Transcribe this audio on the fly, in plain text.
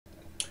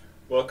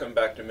Welcome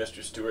back to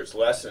Mr. Stewart's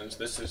Lessons.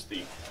 This is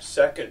the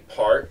second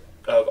part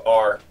of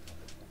our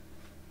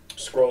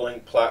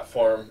scrolling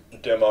platform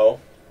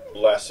demo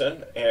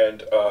lesson,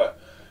 and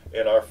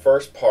in our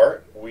first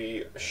part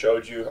I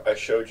showed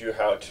you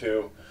how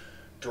to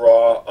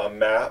draw a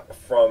map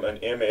from an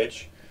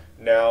image.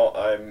 Now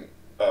I'm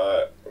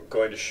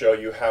going to show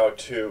you how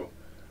to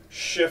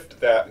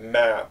shift that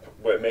map,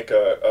 make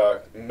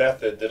a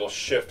method that'll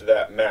shift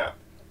that map.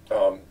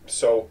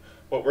 So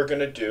what we're going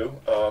to do,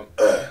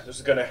 this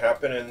is going to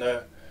happen in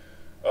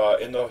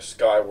the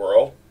sky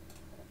world.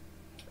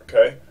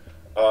 Okay,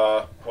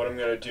 what I'm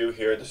going to do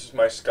here, this is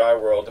my sky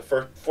world.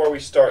 Before we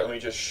start, let me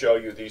just show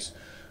you these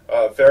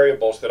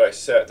variables that I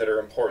set that are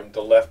important: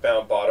 the left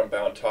bound, bottom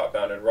bound, top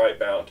bound, and right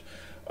bound.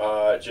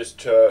 Just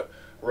to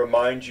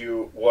remind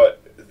you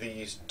what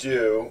these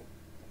do.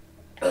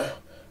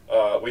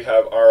 We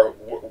have our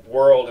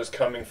world is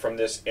coming from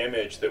this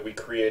image that we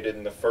created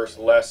in the first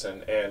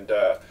lesson, and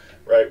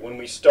right when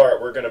we start,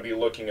 we're going to be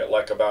looking at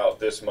like about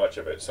this much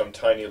of it, some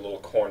tiny little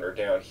corner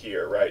down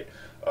here, right?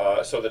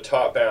 So the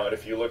top bound,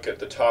 if you look at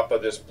the top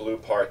of this blue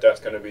part, that's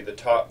going to be the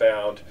top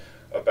bound.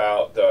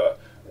 About the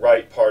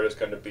right part is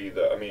going to be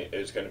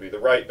the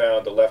right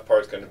bound. The left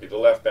part is going to be the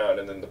left bound,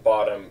 and then the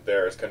bottom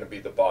there is going to be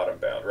the bottom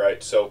bound,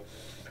 right? So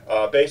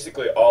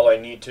basically, all I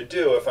need to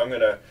do if I'm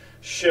going to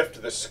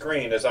shift the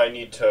screen is I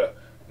need to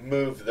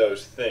move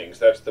those things.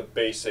 That's the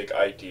basic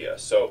idea.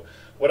 So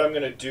what I'm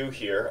going to do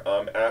here,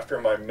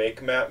 after my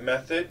make map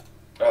method,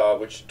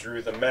 which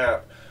drew the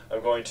map,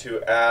 I'm going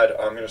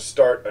to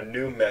start a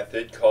new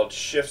method called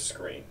shift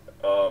screen.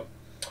 The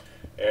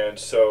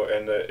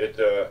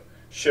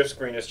shift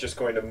screen is just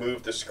going to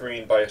move the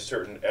screen by a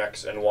certain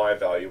x and y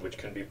value, which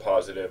can be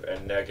positive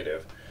and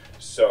negative.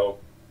 So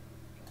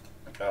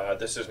I'm going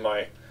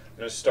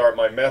to start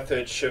my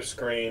method shift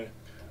screen.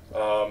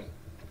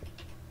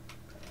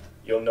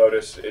 You'll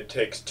notice it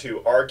takes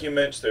two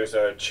arguments. There's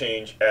a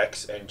change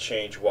x and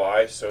change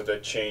y. So the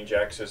change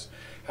x is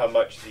how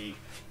much the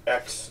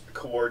x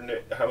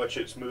coordinate, how much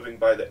it's moving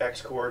by the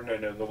x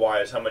coordinate, and the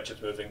y is how much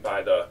it's moving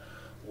by the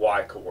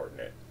y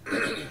coordinate.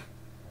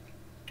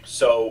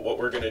 So what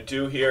we're going to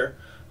do here,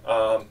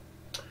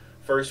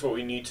 first what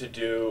we need to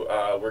do,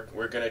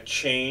 we're going to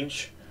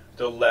change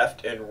the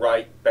left and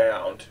right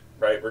bound,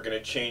 right? We're going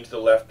to change the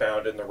left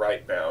bound and the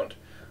right bound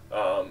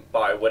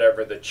by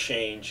whatever the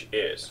change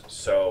is.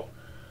 So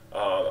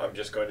I'm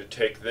just going to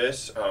take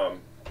this,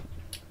 I'm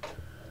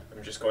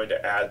just going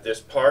to add this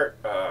part,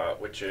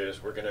 which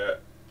is we're going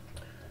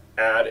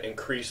to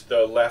increase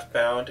the left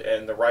bound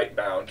and the right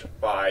bound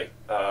by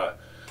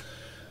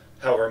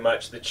however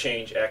much the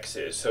change x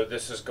is. So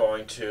this is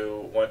going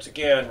to, once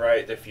again,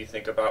 right, if you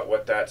think about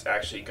what that's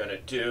actually going to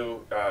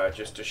do,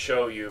 just to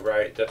show you,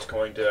 right, that's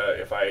going to,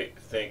 if I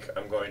think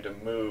I'm going to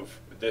move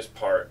this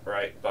part,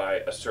 right, by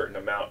a certain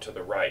amount to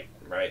the right,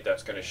 right,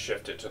 that's going to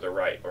shift it to the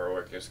right,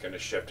 or it's going to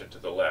shift it to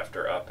the left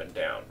or up and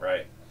down,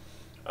 right?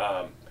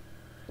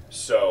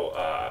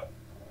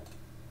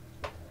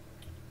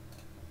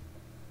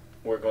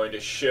 We're going to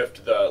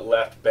shift the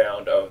left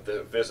bound of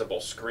the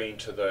visible screen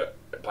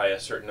by a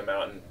certain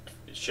amount, and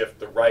shift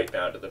the right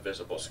bound of the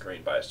visible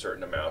screen by a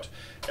certain amount.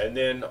 And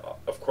then,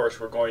 of course,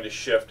 we're going to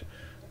shift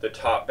the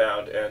top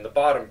bound and the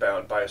bottom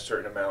bound by a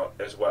certain amount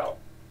as well.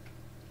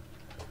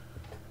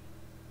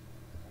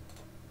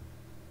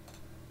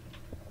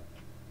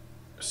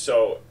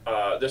 So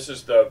this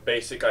is the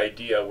basic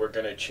idea. We're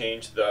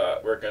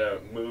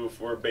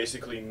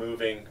basically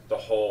moving the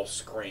whole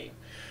screen.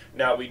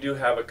 Now we do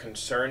have a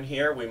concern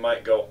here. We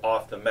might go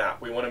off the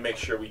map. We want to make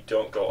sure we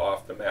don't go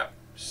off the map.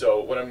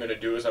 So what I'm going to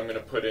do is I'm going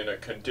to put in a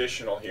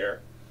conditional here,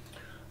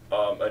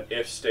 an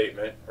if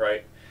statement,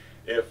 right?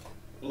 If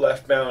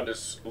left bound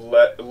is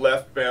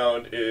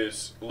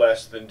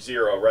less than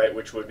 0, right,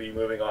 which would be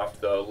moving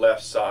off the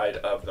left side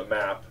of the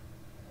map,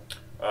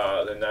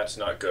 then that's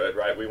not good,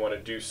 right? We want to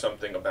do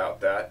something about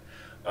that.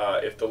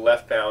 If the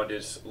left bound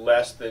is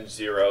less than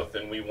 0,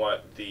 then we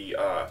want the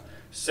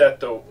set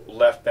the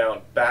left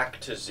bound back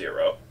to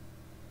 0.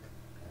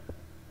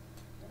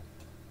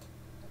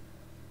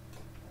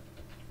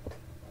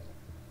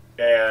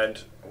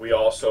 And we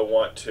also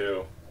want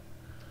to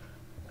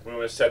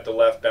set the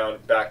left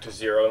bound back to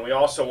 0, and we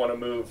also want to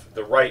move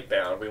the right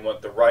bound. We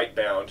want the right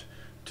bound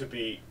to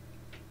be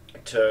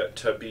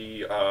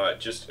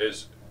just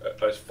as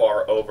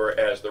far over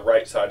as the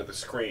right side of the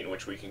screen,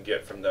 which we can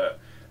get from the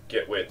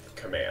get width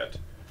command.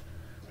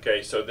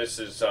 Okay, so this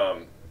is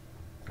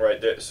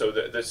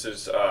this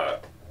is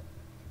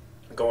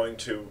going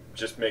to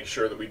just make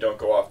sure that we don't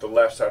go off the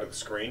left side of the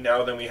screen.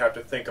 Now then we have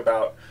to think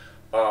about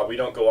we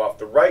don't go off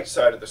the right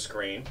side of the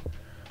screen.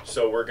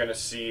 So we're going to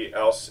see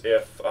else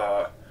if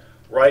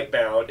right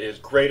bound is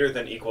greater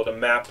than equal to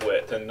map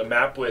width. And the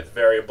map width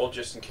variable,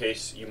 just in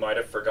case you might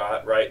have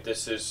forgot, right,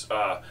 this is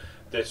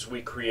this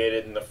we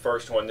created in the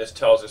first one. This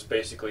tells us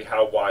basically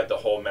how wide the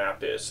whole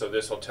map is. So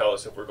this will tell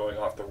us if we're going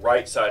off the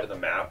right side of the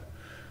map,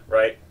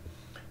 right?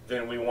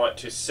 Then we want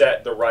to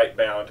set the right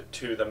bound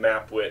to the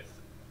map width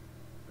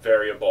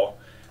variable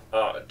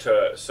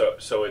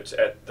so it's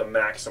at the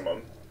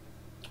maximum.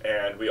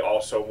 and we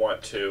also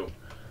want to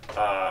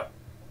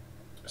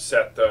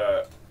set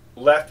the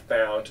left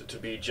bound to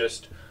be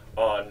just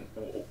on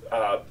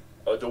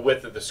the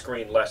width of the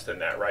screen less than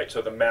that, right?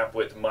 So the map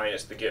width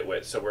minus the get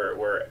width. So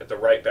we're the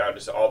right bound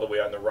is all the way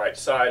on the right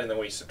side, and then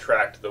we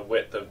subtract the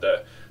width of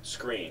the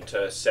screen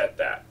to set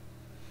that.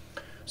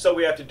 So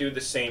we have to do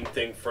the same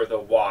thing for the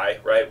Y,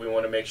 right? We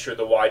want to make sure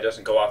the Y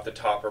doesn't go off the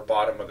top or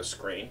bottom of the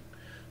screen.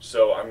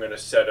 So I'm going to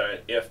set an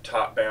if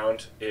top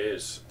bound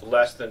is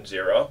less than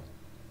 0,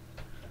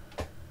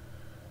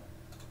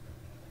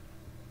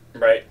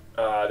 right?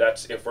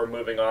 That's if we're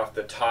moving off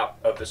the top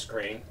of the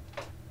screen.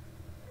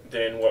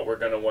 Then what we're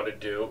going to want to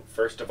do,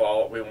 first of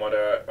all, we want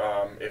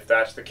to, if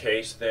that's the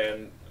case,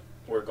 then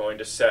we're going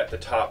to set the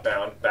top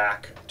bound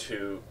back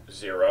to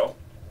 0,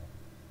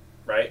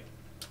 right?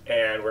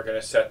 And we're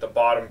going to set the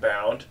bottom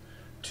bound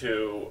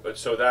to,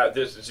 so that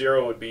this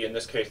 0 would be, in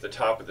this case, the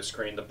top of the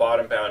screen. The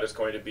bottom bound is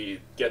going to be,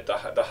 get the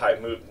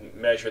height,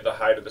 measure the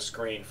height of the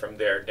screen from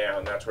there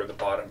down. That's where the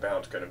bottom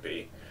bound is going to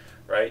be,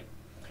 right?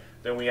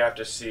 Then we have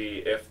to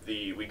see if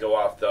we go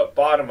off the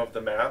bottom of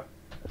the map,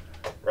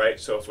 right?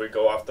 So if we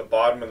go off the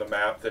bottom of the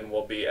map, then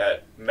we'll be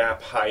at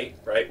map height,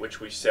 right, which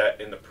we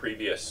set in the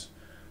previous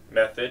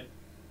method.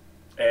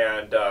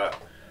 And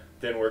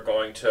then we're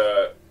going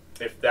to,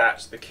 if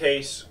that's the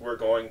case, we're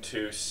going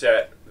to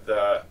set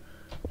the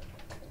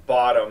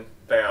bottom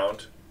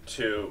bound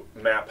to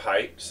map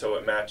height, so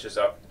it matches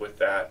up with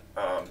that,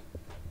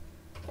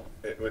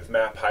 with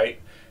map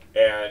height,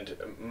 and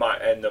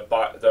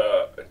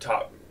the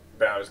top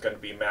bound is going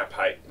to be map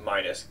height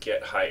minus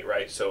get height,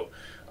 right? So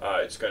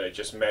it's going to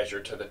just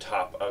measure to the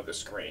top of the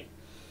screen.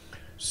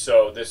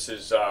 So this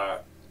is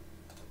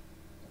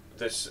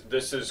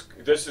this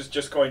is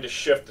just going to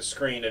shift the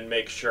screen and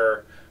make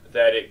sure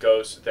that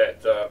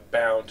that the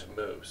bound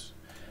moves.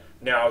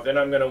 Now then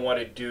I'm going to want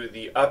to do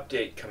the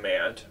update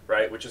command,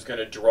 right, which is going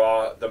to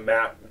draw the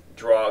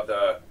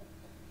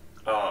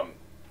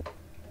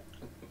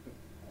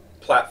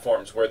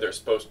platforms where they're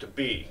supposed to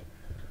be.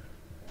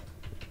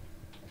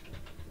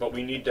 But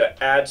we need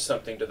to add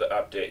something to the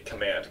update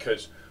command,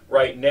 because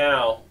right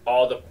now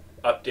all the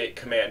update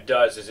command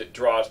does is it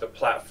draws the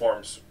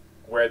platforms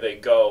where they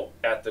go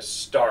at the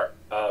start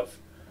of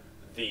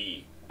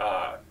the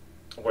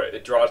where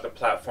it draws the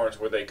platforms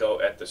where they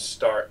go at the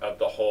start of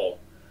the whole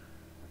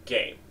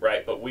game,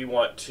 right? But we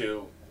want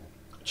to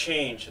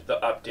change the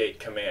update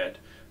command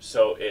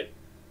so it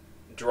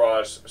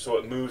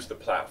moves the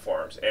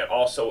platforms, and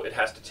also it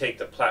has to take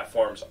the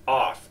platforms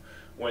off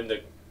when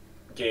the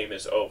game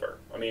is over.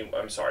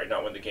 I'm sorry,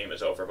 not when the game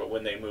is over, but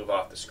when they move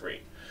off the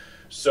screen.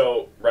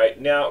 So right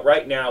now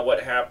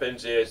what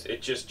happens is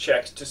it just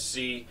checks to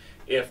see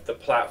if the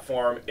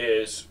platform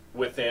is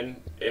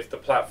if the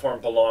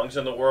platform belongs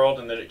in the world,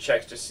 and then it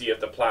checks to see if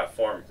the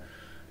platform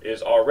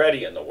is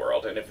already in the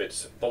world, and if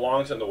it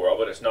belongs in the world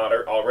but it's not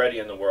already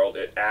in the world,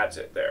 it adds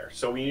it there.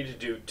 So we need to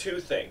do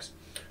two things.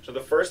 So the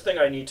first thing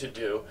I need to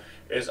do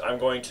is I'm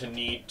going to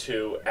need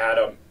to add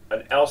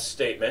an else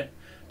statement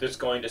that's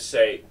going to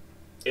say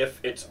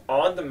if it's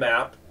on the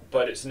map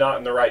but it's not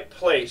in the right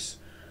place,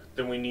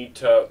 then we need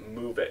to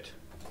move it.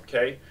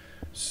 Okay,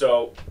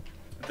 so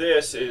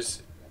this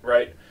is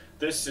right.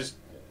 This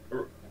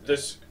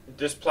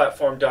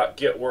platform dot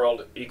get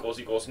world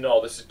equals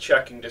null. This is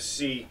checking to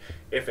see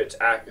if it's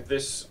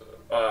this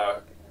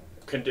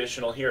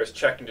conditional here is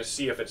checking to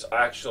see if it's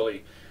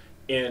actually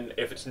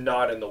if it's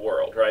not in the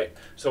world, right?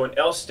 So an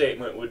else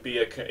statement would be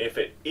if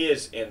it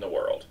is in the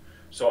world.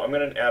 So I'm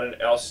going to add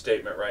an else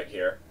statement right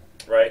here,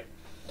 right?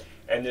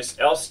 And this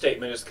else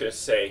statement is going to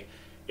say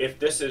if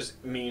this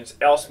means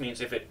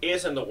if it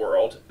is in the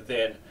world,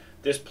 then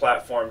this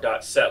platform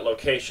dot set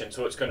location.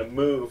 So it's going to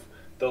move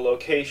the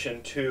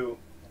location to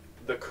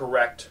the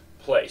correct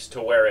place,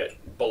 to where it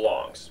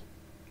belongs.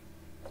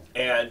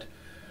 And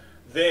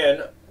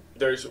then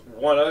there's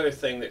one other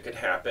thing that could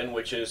happen,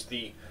 which is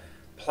the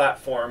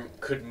platform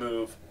could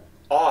move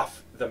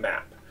off the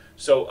map.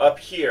 So up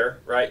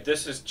here, right,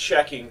 this is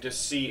checking to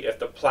see if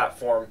the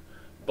platform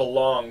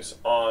belongs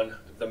on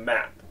the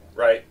map,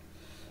 right?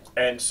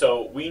 And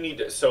so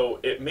so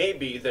it may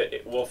be that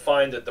it will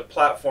find that the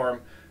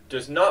platform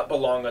does not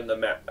belong on the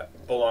map,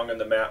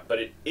 but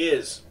it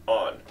is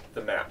on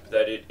the map,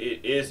 that it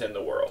is in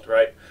the world,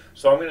 right?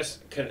 So I'm going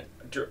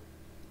to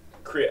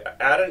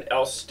add an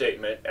else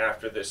statement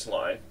after this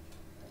line,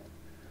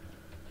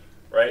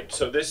 right?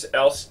 So this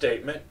else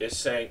statement is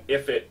saying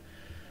if it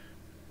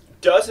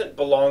doesn't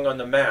belong on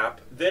the map,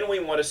 then we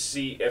want to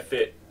see if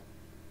it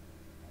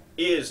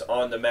is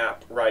on the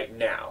map right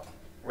now,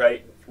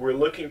 right? We're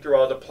looking through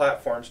all the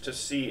platforms to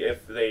see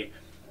if they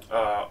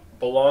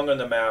belong on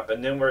the map,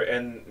 and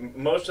then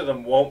most of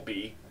them won't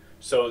be,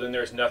 so then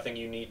there's nothing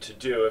you need to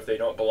do. If they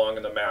don't belong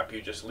on the map,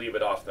 you just leave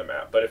it off the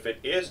map. But if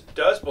it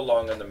does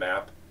belong on the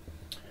map,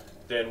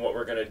 then what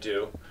we're going to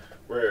do,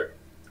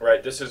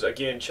 this is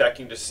again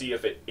checking to see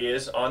if it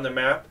is on the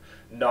map,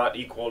 not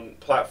equal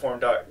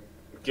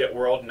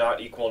platform.getWorld,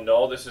 not equal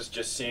null. This is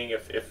just seeing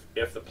if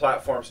the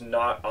platform's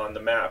not on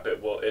the map,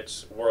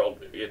 its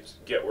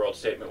getWorld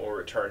statement will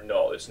return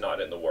null. It's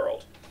not in the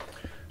world.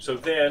 So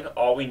then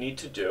all we need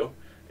to do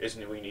is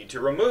we need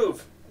to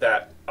remove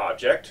that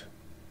object.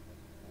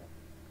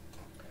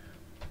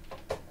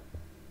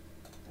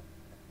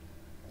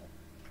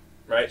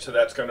 Right, so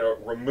that's going to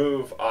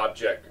remove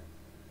object,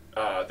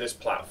 this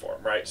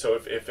platform, right? So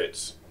if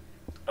it's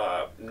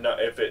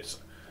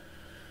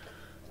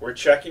we're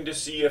checking to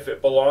see if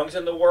it belongs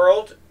in the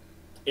world.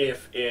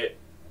 If it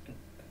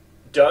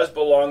does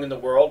belong in the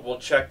world, we'll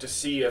check to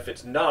see. If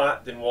it's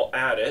not, then we'll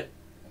add it.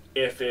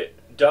 If it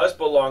does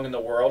belong in the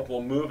world,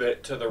 we'll move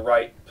it to the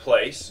right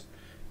place.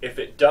 If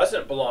it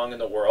doesn't belong in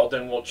the world,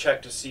 then we'll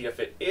check to see if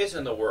it is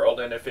in the world,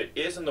 and if it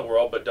is in the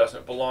world but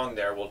doesn't belong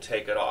there, we'll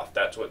take it off.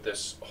 That's what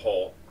this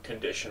whole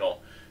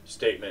conditional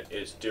statement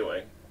is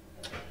doing.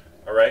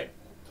 All right?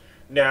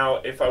 Now,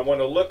 if I want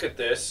to look at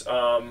this,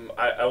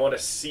 I want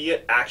to see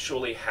it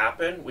actually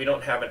happen. We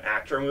don't have an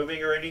actor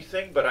moving or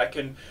anything, but I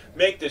can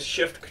make this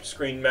shift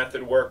screen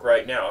method work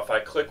right now. If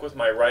I click with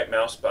my right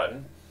mouse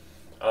button,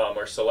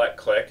 or select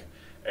click,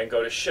 and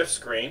go to shift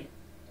screen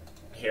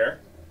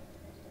here,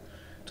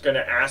 it's going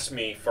to ask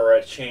me for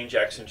a change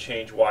X and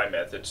change Y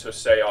method. So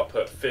say I'll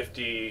put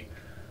 50,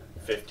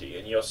 50,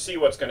 and you'll see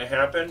what's going to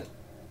happen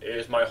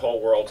is my whole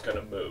world's going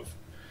to move.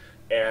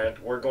 And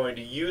we're going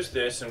to use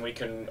this, and we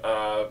can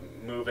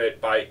move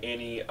it by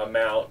any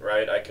amount,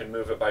 right? I can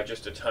move it by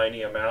just a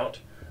tiny amount,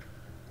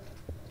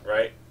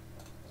 right?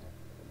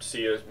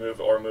 See us move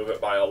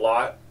it by a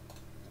lot.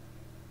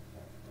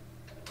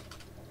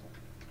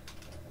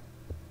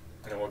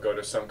 And we'll go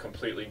to some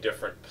completely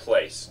different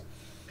place.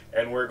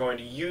 And we're going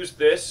to use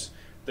this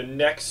the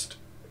next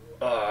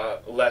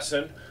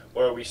lesson,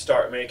 where we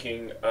start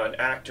making an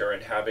actor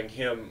and having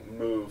him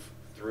move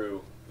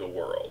through the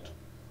world.